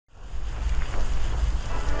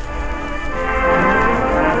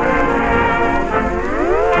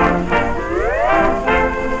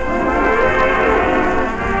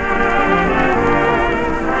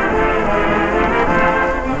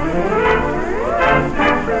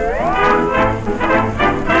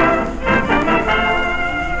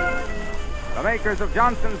The makers of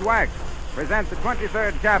Johnson's Wax present the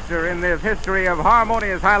 23rd chapter in this history of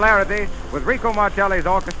harmonious hilarity with Rico Marcelli's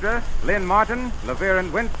orchestra, Lynn Martin, LeVere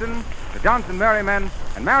and Winston, the Johnson Merrymen,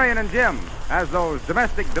 and Marian and Jim as those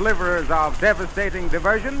domestic deliverers of devastating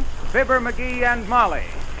diversion, Fibber McGee and Molly.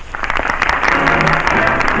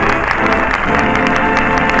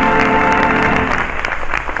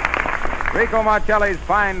 Rico Marcelli's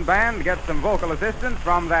fine band gets some vocal assistance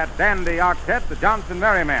from that dandy octet, the Johnson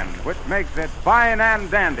Merrymen, which makes it fine and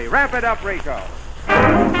dandy. Wrap it up, Rico.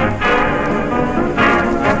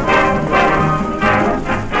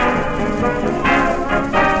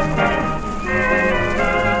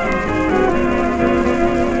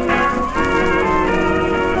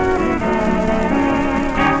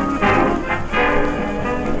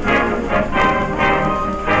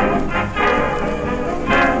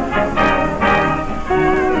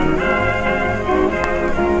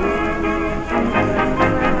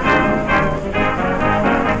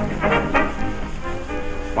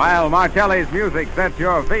 While Marcelli's music sets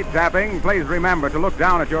your feet tapping, please remember to look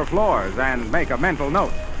down at your floors and make a mental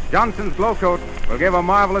note. Johnson's Glow Coat will give a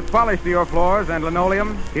marvelous polish to your floors and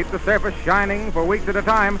linoleum, keep the surface shining for weeks at a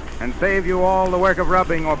time, and save you all the work of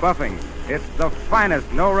rubbing or buffing. It's the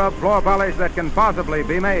finest no-rub floor polish that can possibly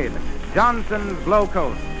be made. Johnson's Glow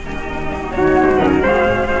Coat.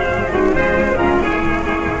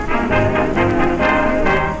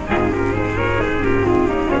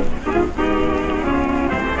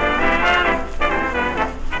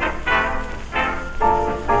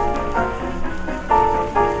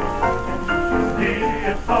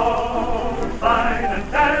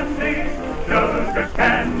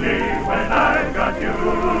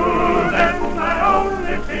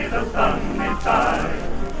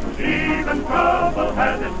 Even trouble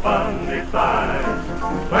has its fun besides.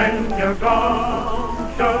 When you're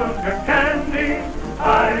gone, sugar candy,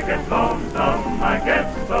 I get lonesome, I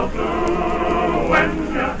get so blue.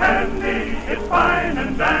 When you're handy, it's fine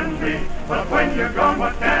and dandy, but when you're gone,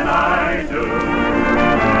 what can I do?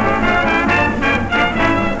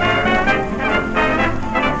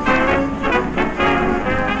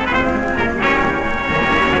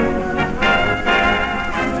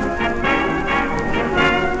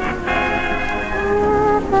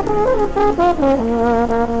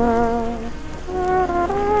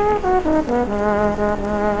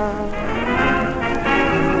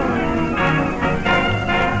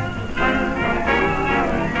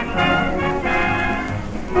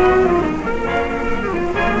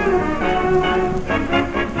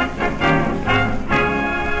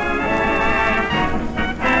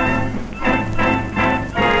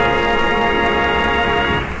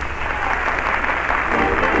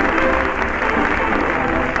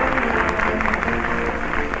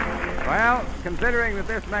 Considering that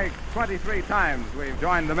this makes 23 times we've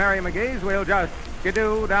joined the Merry McGees, we'll just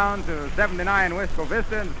skidoo down to 79 Wisco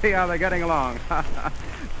Vista and see how they're getting along.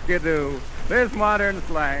 Skidoo. This modern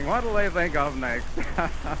slang, what'll they think of next?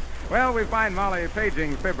 Well, we find Molly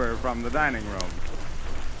paging Fibber from the dining room.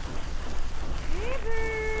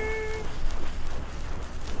 Fibber!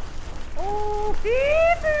 Oh,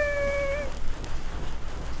 Fibber!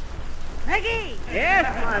 McGee!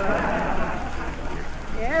 Yes, my love.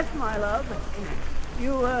 Yes, my love.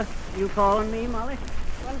 You calling me, Molly?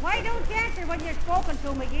 Well, why don't you answer when you're spoken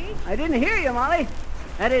to, McGee? I didn't hear you, Molly.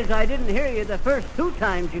 That is, I didn't hear you the first 2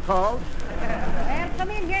 times you called. Well, come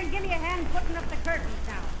in here and give me a hand putting up the curtains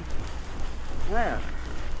now. Well.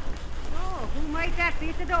 Oh, who might that be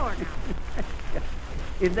at the door now?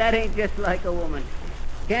 If that ain't just like a woman.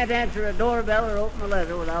 Can't answer a doorbell or open a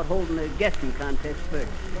letter without holding a guessing contest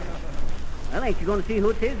first. Well, ain't you going to see who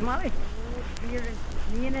it is, Molly? Oh, dear,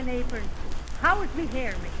 me in an apron. How's me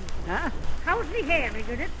hair, McGee? Huh? How's me hair,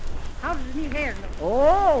 McGee? How does me hair look?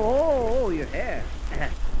 Oh, your hair.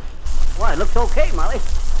 Why, it looks okay, Molly.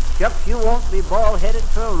 Shucks, you won't be bald-headed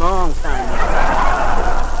for a long time.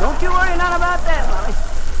 Don't you worry none about that, Molly.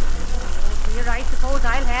 Oh, dear, I suppose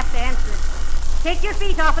I'll have to answer it. Take your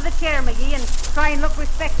feet off of the chair, McGee, and try and look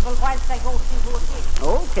respectable whilst I go see who it is.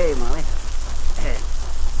 Okay, Molly.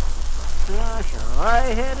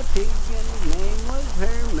 I had a pig and his name was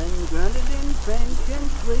Herman, grunted in French and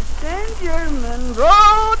Swiss and German.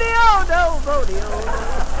 Rodeo, rodeo.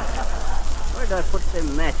 Where'd I put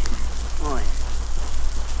them matches? Oh, yeah.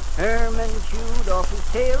 Herman chewed off his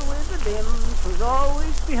tail with a limb. 'Twas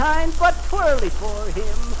always behind, but twirly for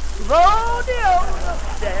him. Rodeo,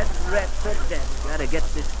 that rat's a dead. Gotta get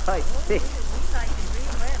this pipe fixed.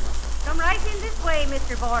 Come right in this way,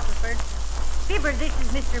 Mr. Bartleford. Fibber, this is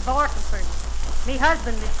Mr. Bartleford. Me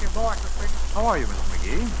husband, Mr. Bortleford. How are you, Mr.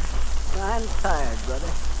 McGee? I'm tired, brother.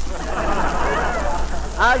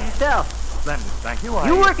 How's yourself? Splendid, thank you.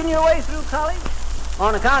 You working your way through college?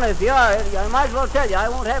 On account of if you are, I might as well tell you, I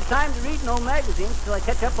won't have time to read no magazines till I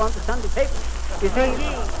catch up on the Sunday paper. You see?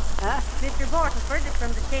 Huh? Mr. Bortleford is from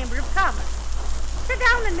the Chamber of Commerce. Sit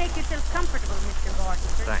down and make yourself comfortable, Mr.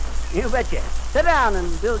 Bortleford. Thanks. You betcha. Sit down and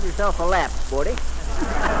build yourself a lap, Sporty.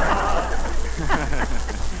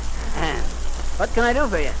 What can I do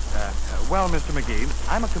for you? Well, Mr. McGee,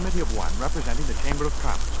 I'm a committee of one representing the Chamber of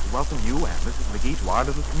Commerce to welcome you and Mrs. McGee to our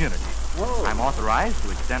little community. Oh. I'm authorized to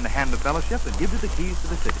extend a hand of fellowship and give you the keys to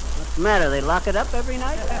the city. What's the matter? They lock it up every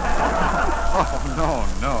night? Oh,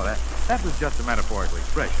 no. That was just a metaphorical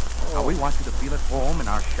expression. Now, we want you to feel at home in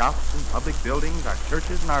our shops and public buildings, our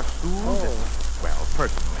churches and our schools. Well,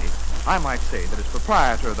 personally, I might say that as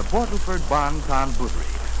proprietor of the Bortleford Bon-Ton Bootery,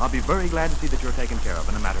 I'll be very glad to see that you're taken care of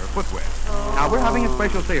in a matter of footwear. Now, we're having a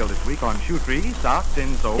special sale this week on shoe trees, socks,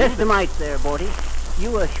 insoles. Just a mite there, Borty.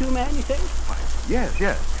 You a shoe man, you say? Why, yes.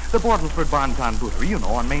 The Bortleford Bon-Ton Bootery, you know,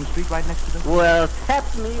 on Main Street right next to the... Well, tap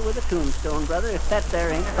me with a tombstone, brother, if that there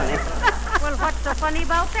ain't funny. Well, what's so funny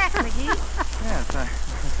about that, McGee? Yes, I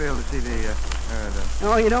fail to see the...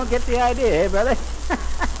 Oh, you don't get the idea, eh, brother?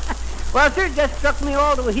 Well, sir, it just struck me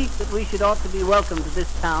all to a heap that we should ought to be welcomed to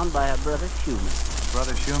this town by a brother shoeman.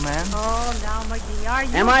 Brother Shoeman? Oh, now, McGee, are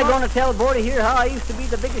you... Am I going to tell Borty here how I used to be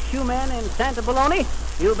the biggest shoeman in Santa Bologna?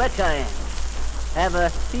 You betcha I am. Have a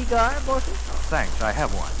cigar, Borty? Thanks, I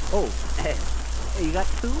have one. Oh, you got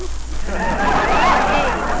two?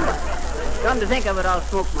 Come to think of it, I'll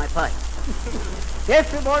smoke my pipe. Yes,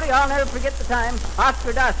 sir, Borty, I'll never forget the time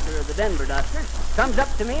Oscar Doster of the Denver Dosters comes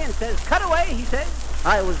up to me and says, "Cut away," he said.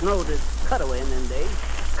 I was known as Cutaway in them days.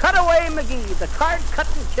 Cutaway McGee, the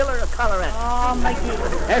card-cutting killer of Colorado. Oh, McGee.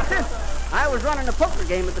 Yes, sir. I was running a poker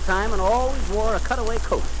game at the time and always wore a cutaway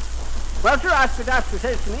coat. Well, sir, Oscar Doster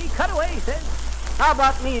says to me, "Cutaway," he says, "how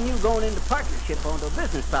about me and you going into partnership on a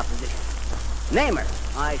business proposition?" "Name her,"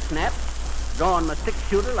 I snapped, drawing my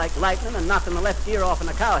six-shooter like lightning and knocking the left ear off in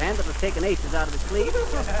a cowhand that was taking aces out of his sleeve.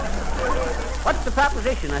 "What's the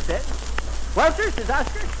proposition?" I said. "Well, sir," says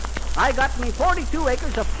Oscar, "I got me 42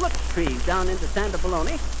 acres of flux trees down into Santa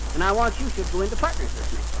Bologna, and I want you should go into partners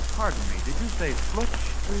with me." Pardon me, did you say flutch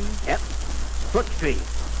trees? Yep, flux trees.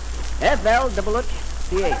 FLCH.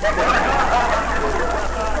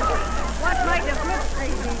 What might a flip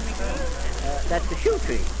tree be, McGee? That's the shoe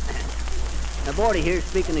tree. Now, Borty here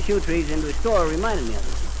speaking of shoe trees into his store reminded me of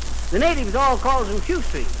it. The natives all calls them shoe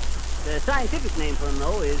trees. The scientific name for them,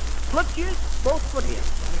 though, is Fluxius bothfootius.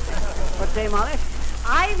 What say, Molly?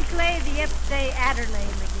 I'm Clay the Epstay Adderley,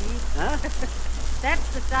 McGee. Huh? That's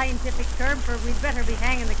the scientific term for we'd better be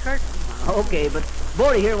hanging the curtain. Okay, but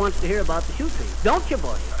Borty here wants to hear about the shoe trees. Don't you,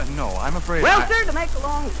 Borty? No, I'm afraid Well, sir, to make a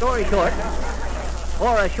long story short,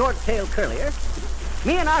 or a short-tailed curlier,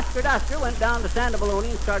 me and Oscar Doster went down to Santa Bologna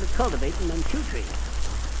and started cultivating them shoe trees.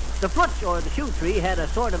 The flutch, or the shoe tree, had a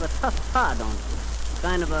sort of a tough pod on it,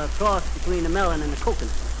 kind of a cross between a melon and a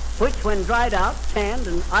coconut, which, when dried out, tanned,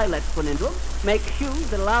 and eyelets put into them, make shoes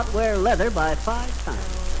that'll outwear leather by 5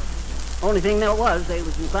 times. Only thing that was, they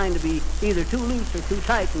was inclined to be either too loose or too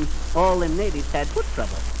tight, and all them natives had foot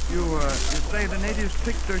trouble. You say the natives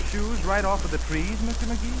picked their shoes right off of the trees, Mr.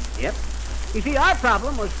 McGee? Yep. You see, our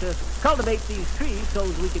problem was to cultivate these trees so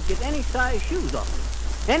as we could get any size shoes off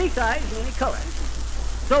them. Any size and any color.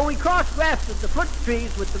 So we cross-grafted the flutch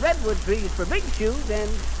trees with the redwood trees for big shoes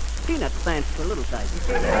and peanut plants for little sizes.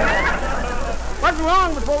 Wasn't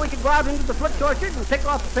long before we could go out into the flutch orchard and pick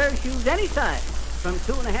off a pair of shoes any size, from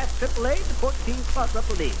 2.5 AAA to 14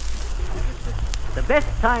 quadruple D. The best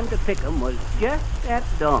time to pick 'em was just at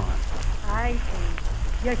dawn. I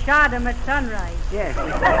see. You shot him at sunrise. Yes.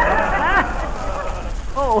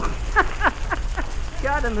 Oh.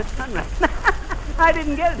 Shot him at sunrise. I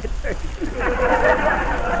didn't get it at first.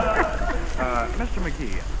 Mr.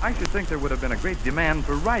 McGee, I should think there would have been a great demand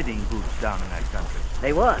for riding boots down in that country.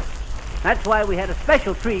 They was. That's why we had a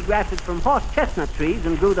special tree grafted from horse chestnut trees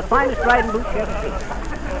and grew the finest riding boots you ever seen.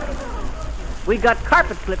 We got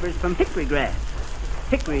carpet slippers from hickory grass.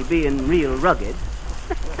 Hickory being real rugged.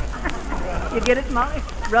 You get it, Molly?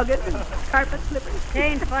 Rugged and carpet slippers?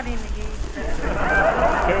 Ain't funny, McGee.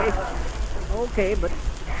 Okay, but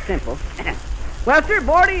simple. Well, sir,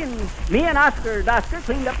 Borty and me and Oscar Doster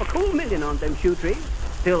cleaned up a cool $1 million on them shoe trees.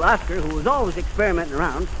 Till Oscar, who was always experimenting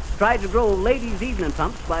around, tried to grow ladies' evening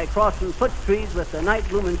pumps by crossing foot trees with the night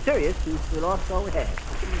blooming Sirius, and we lost all we had.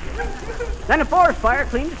 Then a forest fire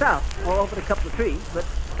cleaned us out, all but a couple of trees. But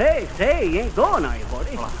hey, you ain't going, are you,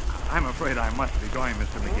 Borty? Well, I'm afraid I must be going,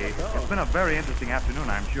 Mr. McGee. It's been a very interesting afternoon,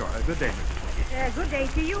 I'm sure. Good day, Mr. McGee. Good day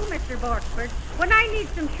to you, Mr. Borchford. When I need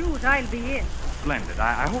some shoes, I'll be in. Splendid.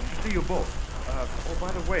 I hope to see you both.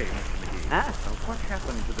 By the way, Mr. McGee. Huh? What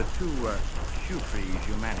happened to the two shoe trees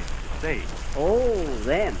you managed to save? Oh,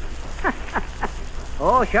 them.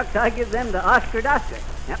 Oh, shucks, I give them to Oscar Doster.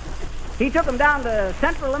 Yep. He took them down to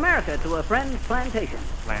Central America to a friend's plantation.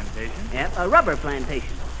 Plantation? Yep, a rubber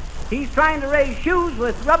plantation. He's trying to raise shoes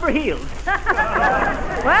with rubber heels.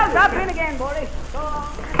 Well, drop in again, Boris. So long.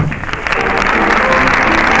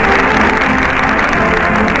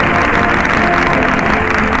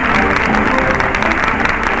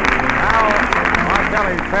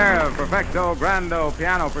 Marcelli's pair of Perfecto Grando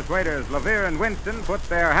piano persuaders, Levere and Winston, put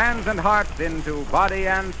their hands and hearts into Body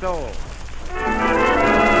and Soul.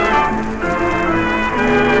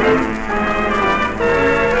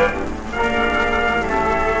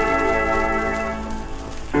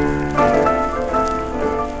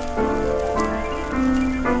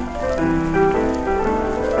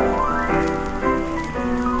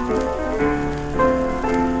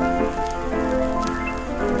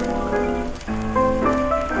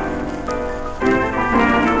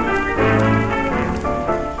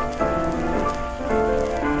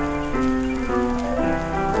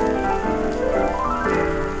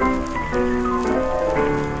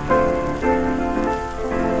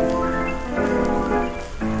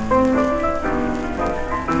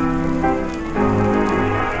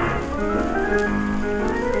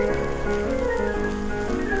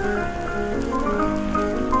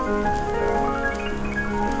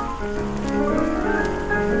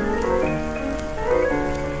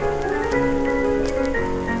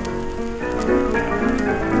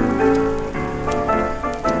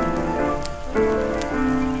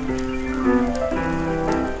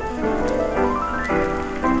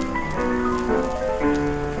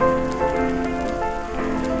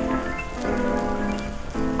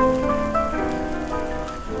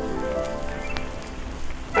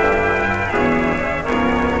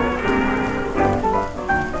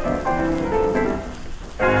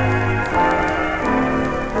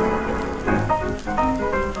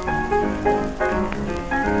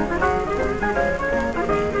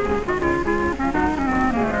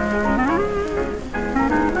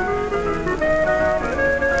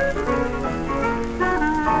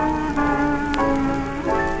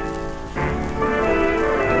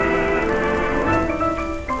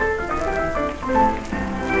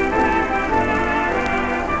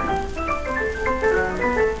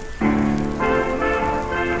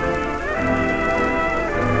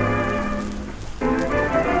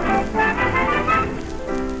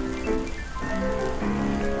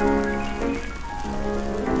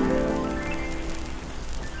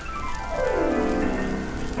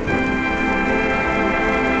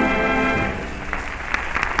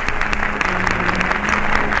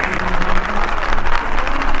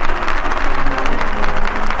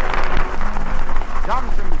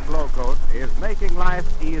 Making life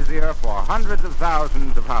easier for hundreds of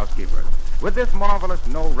thousands of housekeepers. With this marvelous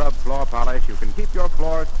no-rub floor polish, you can keep your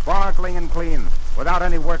floors sparkling and clean without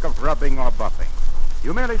any work of rubbing or buffing.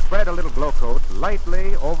 You merely spread a little glow coat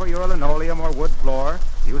lightly over your linoleum or wood floor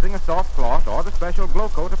using a soft cloth or the special glow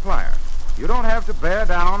coat applier. You don't have to bear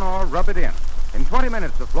down or rub it in. In 20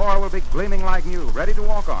 minutes, the floor will be gleaming like new, ready to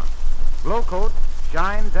walk on. Glow coat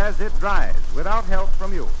shines as it dries without help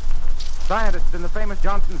from you. Scientists in the famous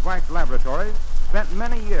Johnson's Wax Laboratories spent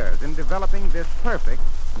many years in developing this perfect,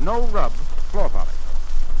 no-rub floor polish.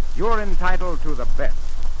 You're entitled to the best,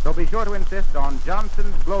 so be sure to insist on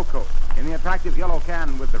Johnson's Glow Coat in the attractive yellow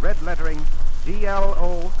can with the red lettering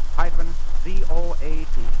GLO-COAT.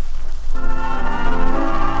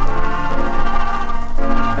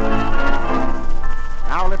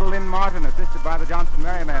 Now little Lynn Martin, assisted by the Johnson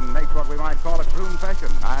Merrymen, makes what we might call a croon session.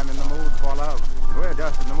 I'm in the mood for love. We're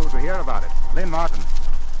just in the mood to hear about it. Lynn Martin.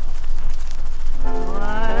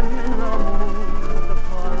 I'm in the mood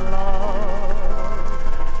for love,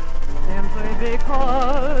 simply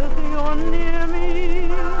because you're near me.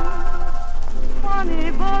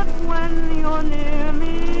 Funny, but when you're near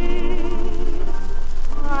me,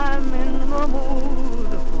 I'm in the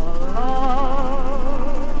mood for love.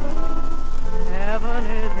 Heaven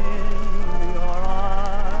is in your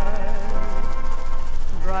eyes,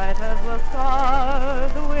 bright as the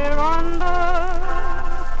stars we're under.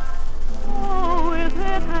 Oh, is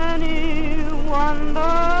it any wonder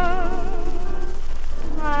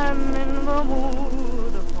I'm in the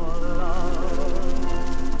mood for love?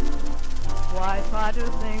 Why try to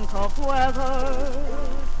think of whether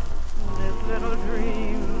this little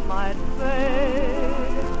dream might fade?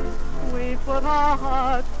 We put our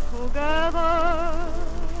hearts together,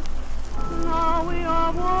 now we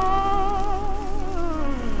are one.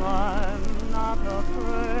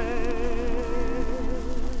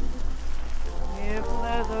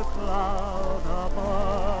 with a cloud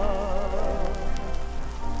above.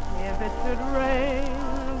 If it should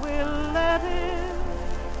rain, we'll let it.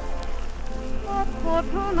 But for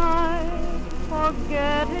tonight,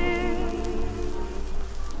 forget it.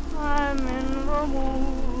 I'm in the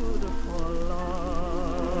mood for love.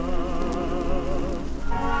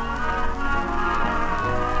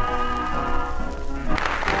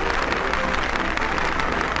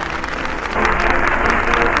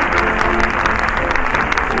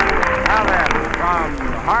 Now then, from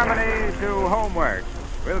harmony to homework,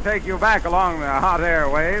 we'll take you back along the hot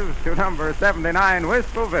airwaves to number 79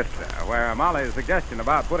 Wistful Vista, where Molly's suggestion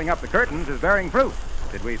about putting up the curtains is bearing fruit.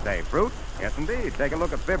 Did we say fruit? Yes, indeed. Take a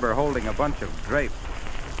look at Fibber holding a bunch of grapes.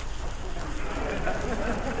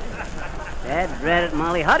 Dad,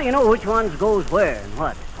 Molly, how do you know which ones goes where and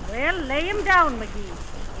what? Well, lay 'em down,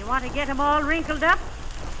 McGee. You want to get 'em all wrinkled up?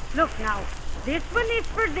 Look now, this one is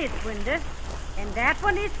for this window, and that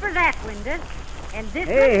one is for that window, and this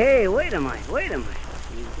one... Hey, wait a minute.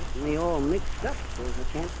 You're getting me all mixed up so I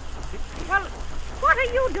can't... Well, what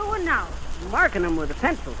are you doing now? Marking them with a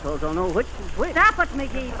pencil so they'll know which is which. Stop it,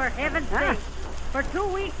 McGee, for heaven's sake. For 2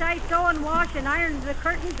 weeks I sew and wash and iron the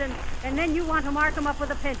curtains, and then you want to mark 'em up with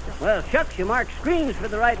a pencil. Well, shucks, you mark screens for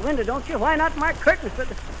the right window, don't you? Why not mark curtains for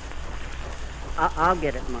the... I'll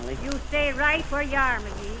get it, Molly. You stay right where you are,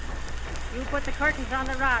 McGee. You put the curtains on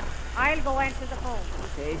the rod. I'll go answer the phone.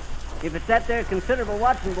 Okay. If it's that there considerable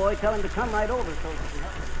Watson boy, tell him to come right over so he can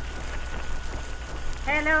help me.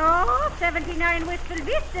 Hello, 79 Wistful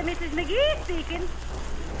Vista, Mrs. McGee speaking.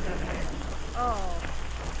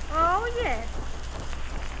 Oh, yes.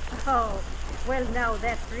 Oh, well, now,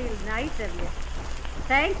 that's real nice of you.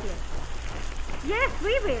 Thank you. Yes,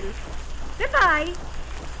 we will. Goodbye.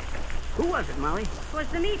 Who was it, Molly? It was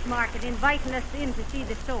the meat market inviting us in to see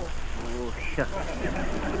the store. Oh, shucks.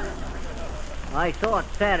 I saw it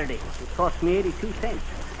Saturday. It cost me 82 cents.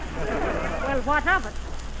 Well, what of it?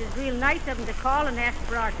 It is real nice of them to call and ask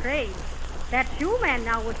for our trade. That shoe man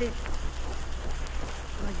now with his...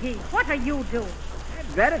 McGee, what are you doing?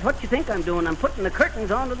 Drat it, what you think I'm doing? I'm putting the curtains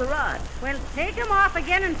onto the rod. Well, take 'em off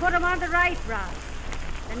again and put 'em on the right rod.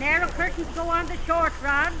 The narrow curtains go on the short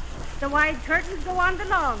rod. The wide curtains go on the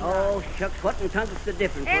long rod. Oh, shucks, what in tons is the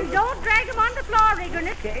difference? And don't drag 'em on the floor,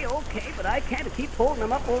 Riggernet. Okay, but I can't keep holding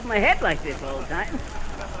them up over my head like this all the time.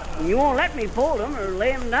 And you won't let me fold them or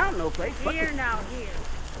lay them down no place. Here.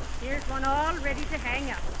 Here's one all ready to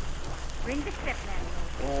hang up. Bring the stepladder.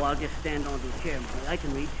 Oh, I'll just stand onto a chair, Molly. I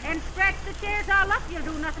can reach. And scratch the chairs all up. You'll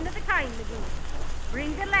do nothing at the time, McGee.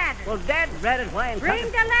 Bring the ladder. Well, Dad, rat it, why?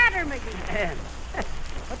 Bring the ladder, McGee.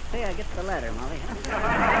 Let's say I get the ladder, Molly.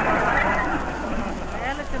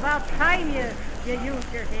 Well, it's about time you use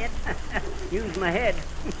your head. Use my head.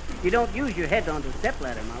 You don't use your head onto a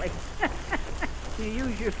stepladder, Molly. You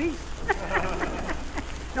use your feet.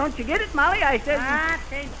 Don't you get it, Molly? I said... Ah,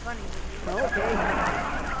 it ain't funny, McGee. Okay.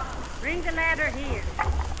 Bring the ladder here.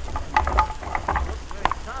 Looks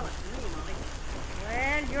very solid to me, Molly.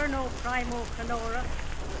 Well, you're no primo canora.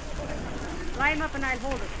 Climb up and I'll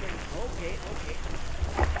hold it for you. Okay.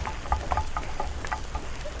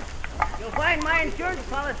 You'll find my insurance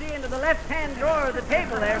policy into the left-hand drawer of the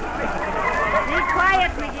table there, Molly. Be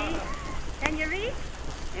quiet, McGee. Can you reach?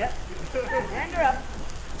 Yep. Hand her up.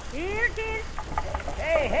 Here it is.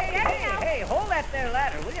 Hey, hold that there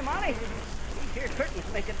ladder, will you, Molly? These here curtains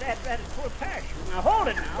make a dad-ratted poor parachute. Now, hold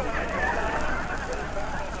it now.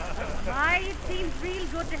 Why, it seems real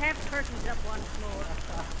good to have curtains up once more.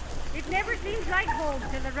 It never seems like home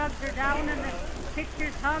till the rugs are down and the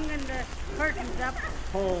pictures hung and the curtains up.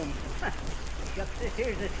 Home. Shucks, this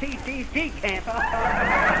here's a CCC camp.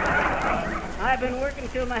 I've been working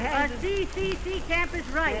till my A hands... CCC camp is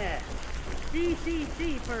right. Yeah.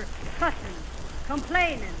 CCC for cussing,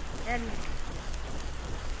 complaining, and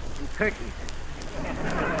curtains.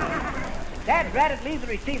 Dad, rat it, leave the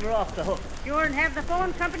receiver off the hook. sure and have the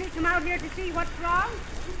phone company come out here to see what's wrong.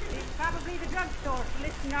 It's probably the drugstore to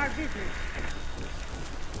listen to our business.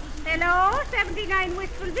 Hello, 79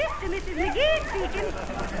 Wistful Vista, Mrs. McGee speaking.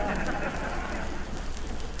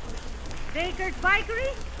 Baker's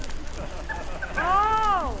Bakery?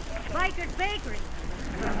 Oh, Baker's Bakery.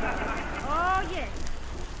 Oh, yes.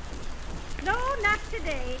 No, not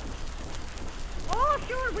today. Oh,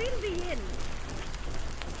 sure, we'll be in.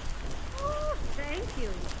 Oh, thank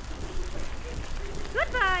you.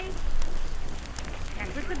 Goodbye.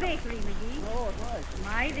 That was the bakery, McGee. Oh, it was.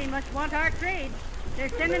 My, they must want our trade. They're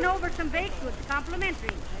sending over some baked goods,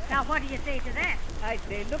 complimentary. Now, what do you say to that? I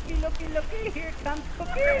say, looky, here comes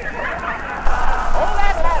Cookie. Hold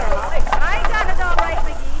that ladder, Molly. I got it all right,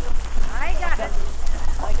 McGee. I got it.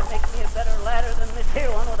 I can make me a better ladder than this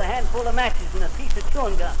here one.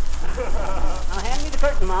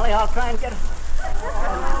 I'll try and get...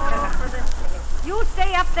 You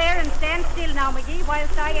stay up there and stand still now, McGee,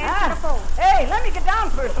 whilst I answer the phone. Hey, let me get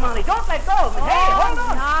down first, Molly. Don't let go of me. Hey, hold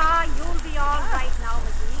on. Nah, you'll be all right now,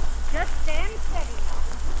 McGee. Just stand steady now.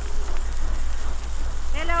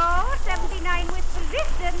 Hello, 79 Wistful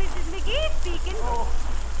Vista, Mrs. McGee speaking. Oh.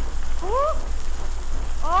 Who?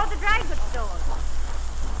 Oh, the dry goods store.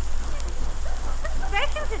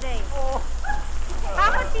 Special today. Oh.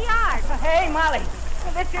 How much the yard? Hey, Molly.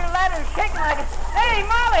 This your ladder's shaking like it. Hey,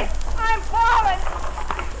 Molly, I'm falling.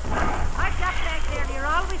 Hush up back there. You're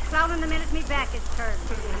always clowning the minute me back is turned.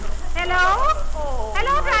 Hello? Oh,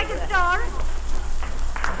 Hello, dry goods store.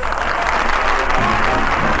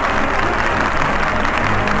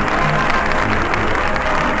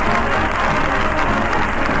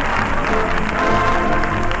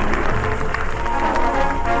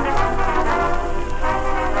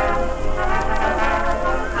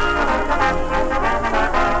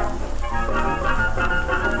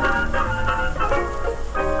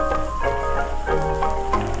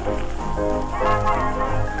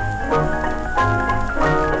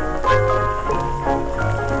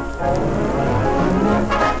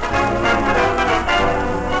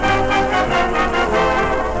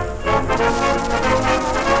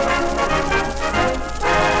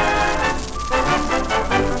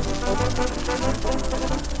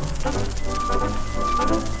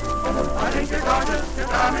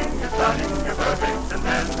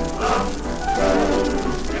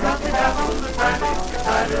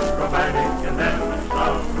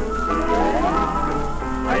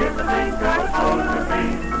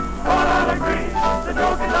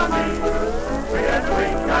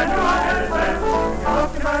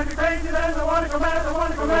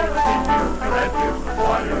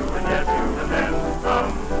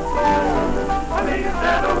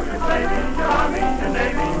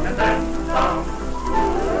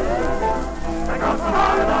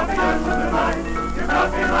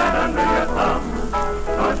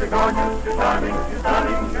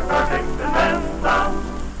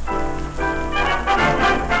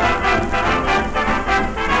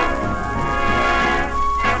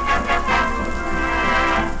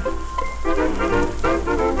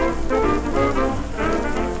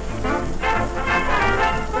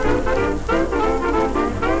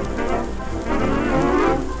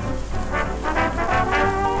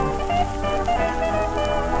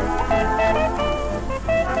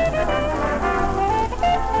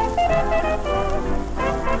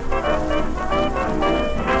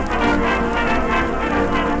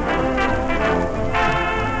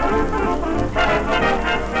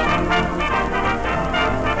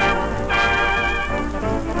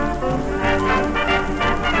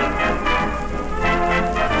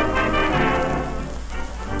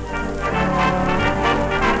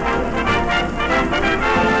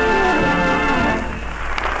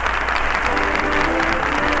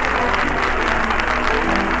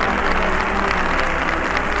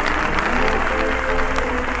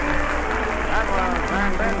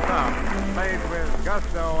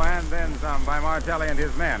 And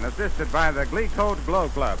his men, assisted by the Glee Coat Glow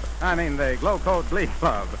Club. The Glow Coat Glee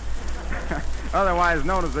Club. Otherwise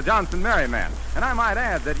known as the Johnson Merrymen. And I might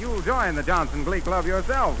add that you'll join the Johnson Glee Club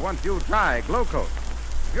yourself once you try Glow Coat.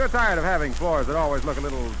 If you're tired of having floors that always look a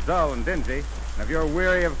little dull and dingy, and if you're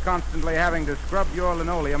weary of constantly having to scrub your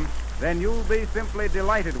linoleum, then you'll be simply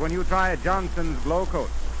delighted when you try Johnson's Glow Coat.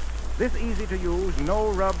 This easy-to-use,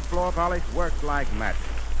 no-rub floor polish works like magic.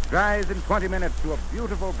 Dries in 20 minutes to a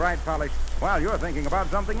beautiful bright polish while you're thinking about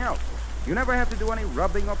something else. You never have to do any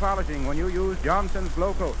rubbing or polishing when you use Johnson's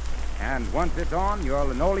Glow Coat. And once it's on, your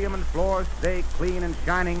linoleum and floors stay clean and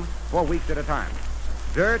shining for weeks at a time.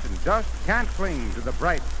 Dirt and dust can't cling to the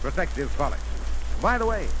bright, protective polish. By the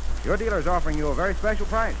way, your dealer's offering you a very special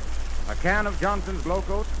price. A can of Johnson's Glow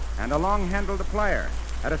Coat and a long-handled plier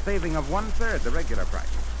at a saving of 1/3 the regular price.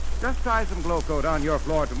 Just try some Glow Coat on your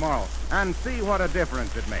floor tomorrow and see what a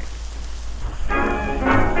difference it makes.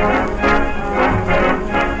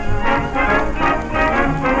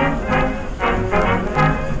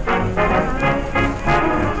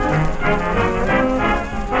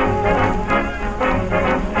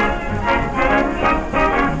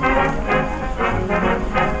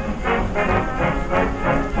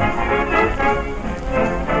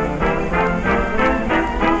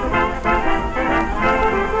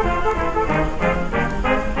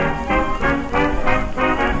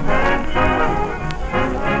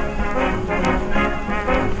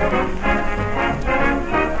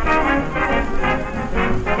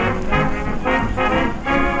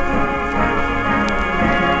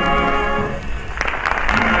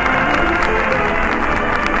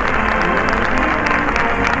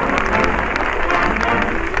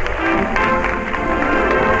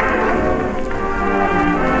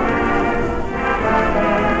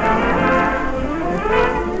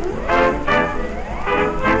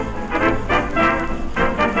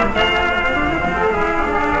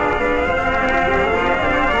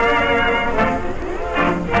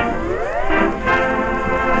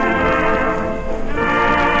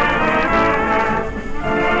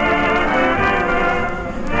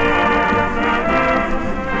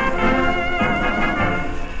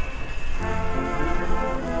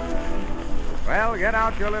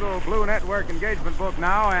 your little Blue Network engagement book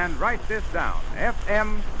now and write this down.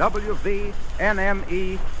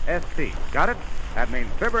 FMWVNMEST. Got it? That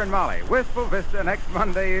means Fibber and Molly. Wistful Vista next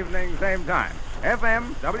Monday evening, same time.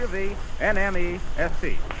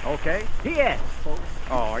 FMWVNMEST. Okay? P.S., folks.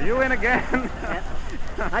 Oh, are you in again?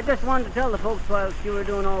 I just wanted to tell the folks while you were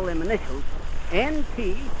doing all them initials.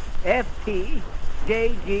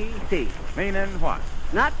 NTFTJGC. Meaning what?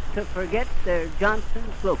 Not to forget their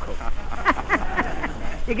Johnson's Gloco.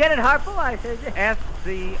 You get it, Harpo? I said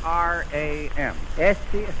SCRAM.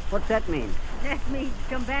 S-C... What's that mean? That means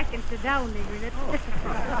come back and sit down, nigger.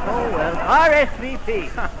 Oh, well,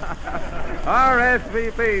 RSVP.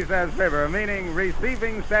 RSVP, says Fibber, meaning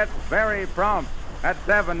receiving sets very prompt at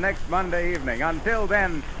 7 next Monday evening. Until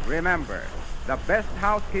then, remember, the best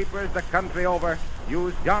housekeepers the country over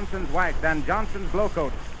use Johnson's Wax and Johnson's Glow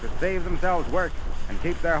Coat to save themselves work and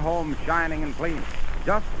keep their homes shining and clean,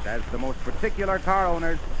 just as the most particular car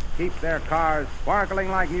owners keep their cars sparkling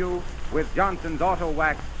like new with Johnson's Auto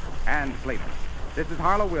Wax and Cleaner. This is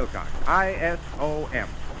Harlow Wilcox, ISOM,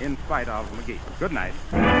 in spite of McGee. Good night.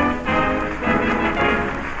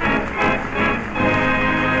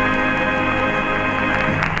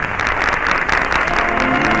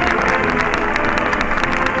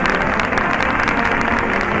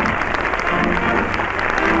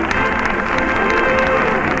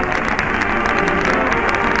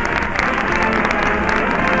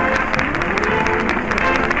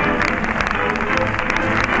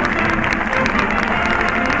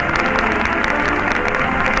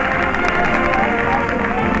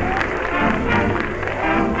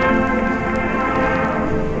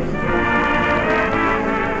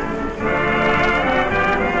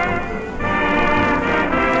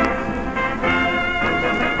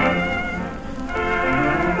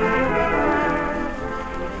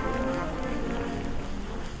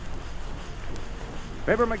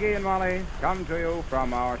 Fibber McGee and Molly come to you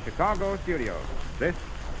from our Chicago studios. This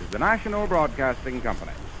is the National Broadcasting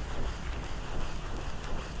Company.